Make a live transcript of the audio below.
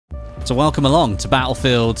So welcome along to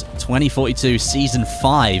Battlefield 2042 Season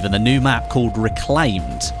 5 and the new map called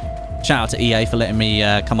Reclaimed. Shout out to EA for letting me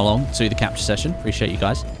come along to the capture session. Appreciate you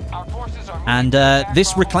guys. And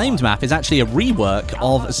this Reclaimed map is actually a rework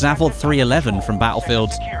of Zavod 311 from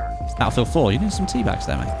Battlefield 4. You're doing some teabags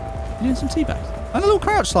there, mate. You're doing some teabags. And a little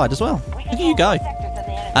crouch slide as well. Look at you go.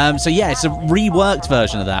 So yeah, it's a reworked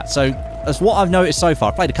version of that. So as what I've noticed so far,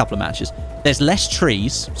 I've played a couple of matches. There's less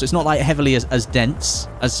trees, so it's not like heavily as dense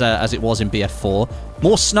as it was in BF4.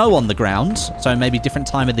 More snow on the ground, so maybe different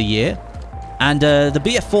time of the year. And the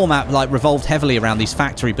BF4 map like revolved heavily around these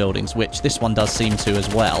factory buildings, which this one does seem to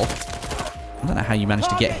as well. I don't know how you managed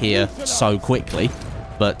to get here so quickly,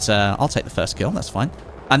 but I'll take the first kill, that's fine.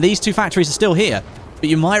 And these two factories are still here. But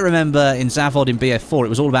you might remember in Zavod in BF4, it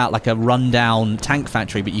was all about like a rundown tank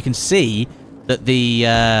factory, but you can see that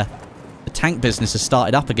the tank business has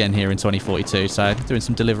started up again here in 2042, so doing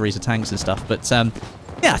some deliveries of tanks and stuff. But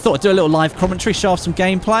yeah, I thought I'd do a little live commentary, show off some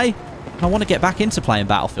gameplay. I want to get back into playing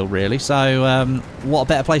Battlefield, really, so what a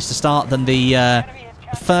better place to start than the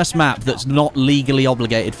first map that's not legally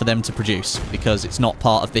obligated for them to produce, because it's not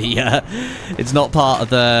part of the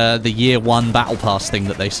the year one battle pass thing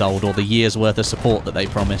that they sold, or the year's worth of support that they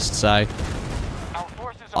promised. So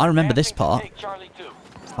I remember this part.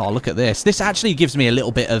 Oh, look at this. This actually gives me a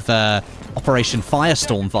little bit of Operation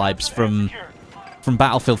Firestorm vibes from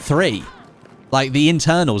Battlefield 3. Like, the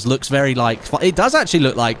internals looks very like... It does actually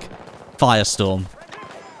look like Firestorm.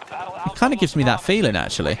 It kind of gives me that feeling,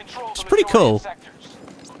 actually. It's pretty cool.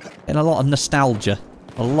 And a lot of nostalgia.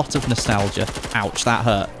 A lot of nostalgia. Ouch, that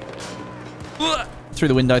hurt. Through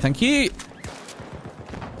the window, thank you.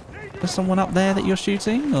 There's someone up there that you're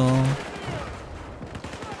shooting, or...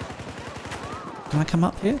 Can I come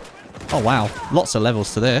up here? Oh, wow. Lots of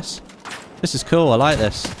levels to this. This is cool. I like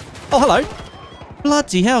this. Oh, hello.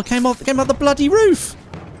 Bloody hell. Came off the bloody roof.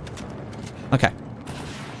 Okay.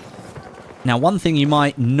 Now, one thing you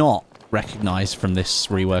might not recognize from this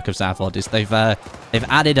rework of Zavod is they've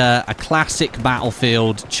added a classic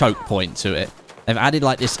Battlefield choke point to it. They've added,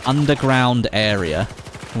 like, this underground area.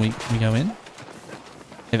 Can we go in?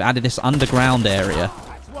 They've added this underground area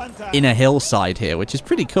in a hillside here, which is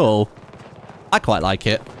pretty cool. I quite like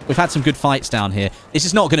it. We've had some good fights down here. This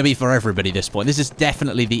is not going to be for everybody at this point. This is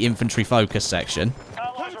definitely the infantry focus section.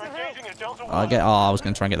 I was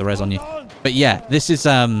going to try and get the res on you. But yeah, this is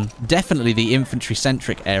definitely the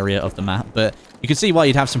infantry-centric area of the map. But you can see why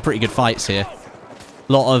you'd have some pretty good fights here.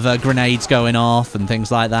 A lot of grenades going off and things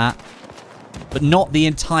like that. But not the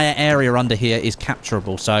entire area under here is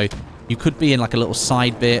capturable. So you could be in like a little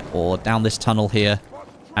side bit or down this tunnel here.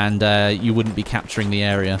 And you wouldn't be capturing the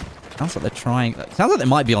area. Sounds like they're trying... Sounds like they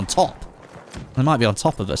might be on top. They might be on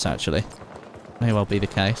top of us, actually. May well be the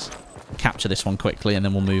case. Capture this one quickly, and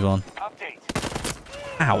then we'll move on.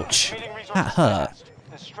 Ouch. That hurt.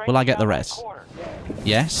 Will I get the res?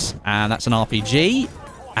 Yes. And that's an RPG.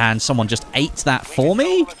 And someone just ate that for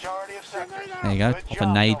me. There you go. Pop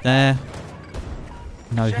a nade there.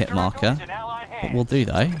 No hit marker. What we'll do,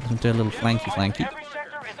 though, we'll do a little flanky.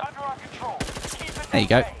 There you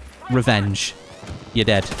go. Revenge. You're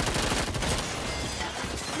dead.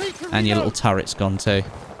 And your little turret's gone too.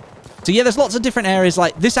 So yeah, there's lots of different areas.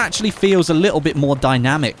 Like, this actually feels a little bit more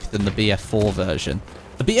dynamic than the BF4 version.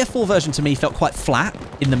 The BF4 version to me felt quite flat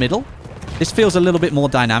in the middle. This feels a little bit more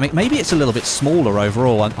dynamic. Maybe it's a little bit smaller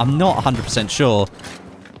overall. I'm not 100% sure.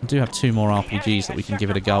 I do have 2 more RPGs that we can give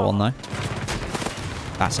it a go on, though.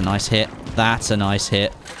 That's a nice hit. That's a nice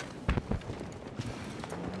hit.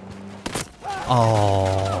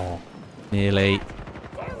 Oh, nearly.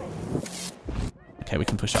 Okay, we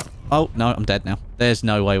can push up. Oh, no, I'm dead now. There's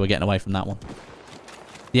no way we're getting away from that one.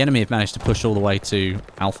 The enemy have managed to push all the way to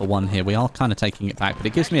Alpha 1 here. We are kind of taking it back, but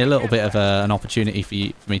it gives me a little bit of an opportunity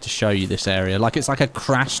for me to show you this area. Like, it's like a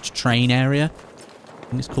crashed train area. I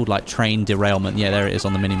think it's called, like, train derailment. Yeah, there it is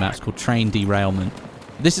on the minimap. It's called train derailment.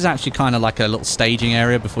 This is actually kind of like a little staging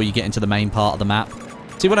area before you get into the main part of the map.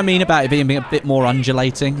 See what I mean about it being a bit more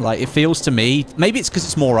undulating? Like, it feels to me... Maybe it's because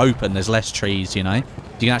it's more open. There's less trees, you know?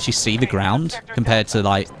 You can actually see the ground compared to,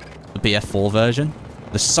 like, the BF4 version.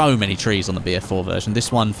 There's so many trees on the BF4 version.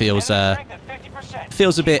 This one feels a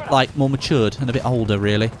bit, like, more matured and a bit older,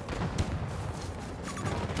 really.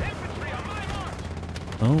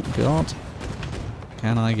 Oh, God.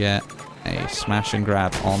 Can I get a smash and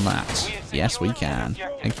grab on that? Yes, we can.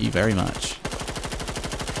 Thank you very much.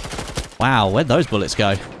 Wow, where'd those bullets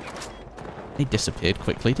go? They disappeared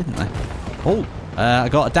quickly, didn't they? Oh, I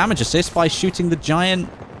got a damage assist by shooting the giant...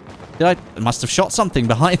 I must have shot something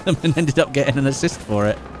behind them and ended up getting an assist for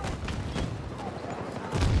it.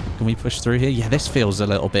 Can we push through here? Yeah, this feels a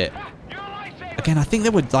little bit Again, I think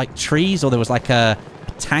there were like trees or there was like a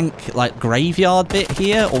tank like graveyard bit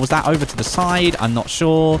here. Or was that over to the side? I'm not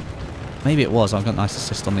sure. Maybe it was. I've got nice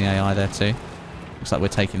assist on the AI there too. Looks like we're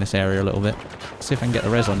taking this area a little bit. Let's see if I can get the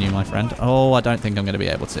res on you, my friend. Oh, I don't think I'm going to be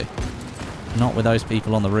able to. Not with those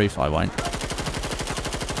people on the roof, I won't.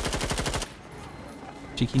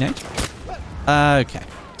 Cheeky nade. Okay.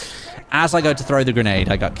 As I go to throw the grenade,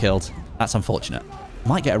 I got killed. That's unfortunate.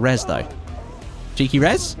 Might get a res, though. Cheeky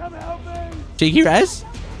res? Cheeky res?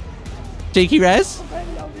 Cheeky res?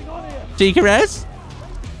 Cheeky res?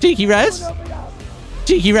 Cheeky res?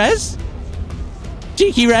 Cheeky res?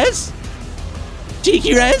 Cheeky res?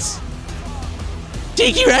 Cheeky res?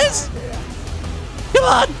 Cheeky res? Come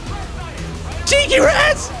on! Cheeky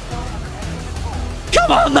res!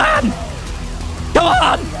 Come on, man! Come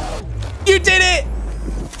on! You did it!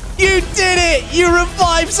 You did it! You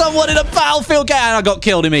revived someone in a battlefield game, and I got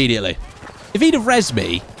killed immediately. If he'd have rezzed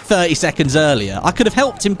me 30 seconds earlier, I could have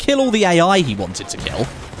helped him kill all the AI he wanted to kill.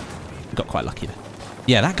 I got quite lucky there.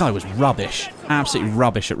 Yeah, that guy was rubbish. Absolutely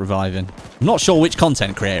rubbish at reviving. I'm not sure which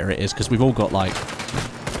content creator it is, because we've all got, like,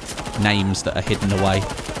 names that are hidden away.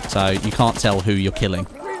 So you can't tell who you're killing.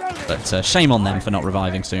 But shame on them for not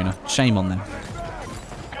reviving sooner. Shame on them.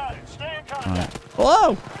 Alright.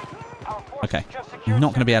 Whoa! Okay. I'm not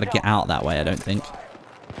going to be able to get out that way, I don't think.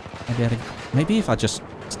 Maybe if I just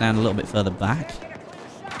stand a little bit further back.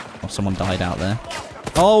 Oh, someone died out there.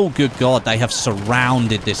 Oh, good God. They have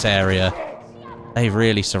surrounded this area. They've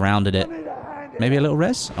really surrounded it. Maybe a little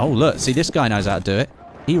res? Oh, look. See, this guy knows how to do it.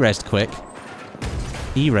 He rezzed quick.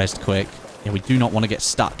 He rezzed quick. Yeah, we do not want to get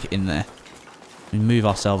stuck in there. We move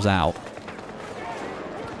ourselves out. Is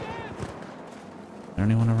there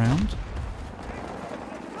anyone around?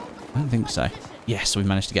 I don't think so. Yes, we've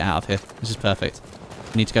managed to get out of here. This is perfect.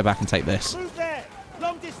 We need to go back and take this.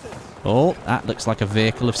 Oh, that looks like a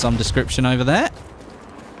vehicle of some description over there.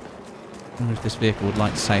 I wonder if this vehicle would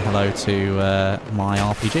like to say hello to my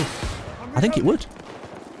RPG. I think it would.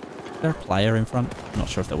 Is there a player in front? I'm not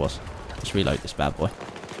sure if there was. Let's reload this bad boy.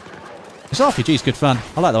 This RPG is good fun.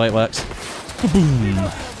 I like the way it works. Boom.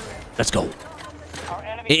 Let's go.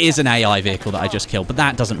 It is an AI vehicle that I just killed, but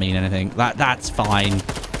that doesn't mean anything. That's fine.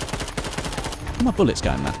 Where are my bullets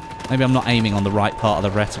going, man? Maybe I'm not aiming on the right part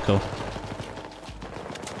of the reticle.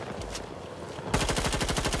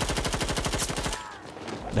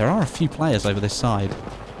 There are a few players over this side.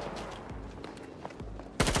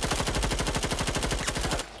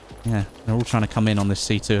 Yeah, they're all trying to come in on this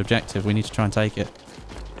C2 objective. We need to try and take it.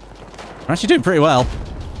 We're actually doing pretty well.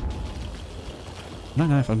 I don't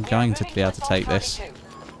know if I'm going to be able to take this.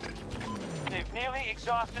 I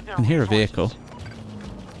can hear a vehicle.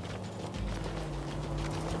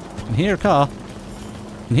 I can hear a car.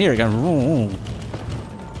 I can hear it going...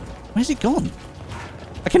 Where's it gone?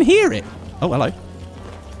 I can hear it. Oh, hello.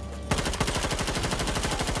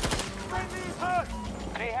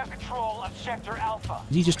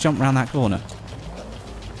 Did he just jump around that corner?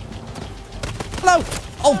 Hello!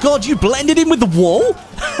 Oh god, you blended in with the wall?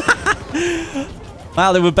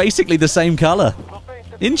 Wow, they were basically the same colour.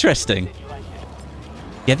 Interesting.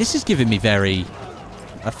 Yeah, this is giving me very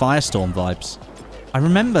Firestorm vibes. I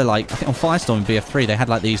remember, like, I think on Firestorm in BF3, they had,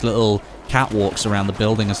 like, these little catwalks around the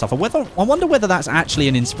building and stuff. I wonder whether that's actually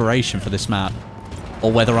an inspiration for this map.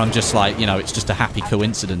 Or whether I'm just, like, you know, it's just a happy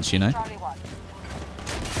coincidence, you know?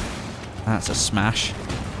 That's a smash.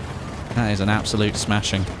 That is an absolute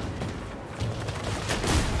smashing.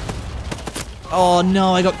 Oh,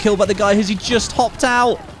 no, I got killed by the guy who's just hopped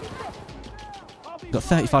out. Got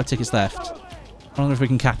 35 tickets left. I wonder if we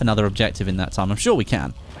can cap another objective in that time. I'm sure we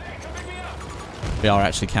can. We are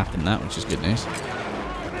actually capping that, which is good news.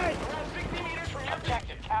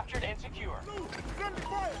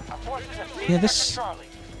 Yeah, this...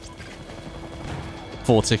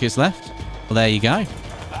 4 tickets left. Well, there you go.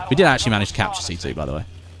 We did actually manage to capture C2, by the way.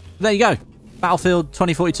 There you go. Battlefield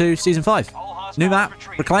 2042 Season 5. New map,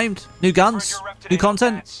 reclaimed, new guns, new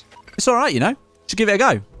content. It's alright, you know. Should give it a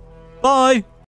go. Bye!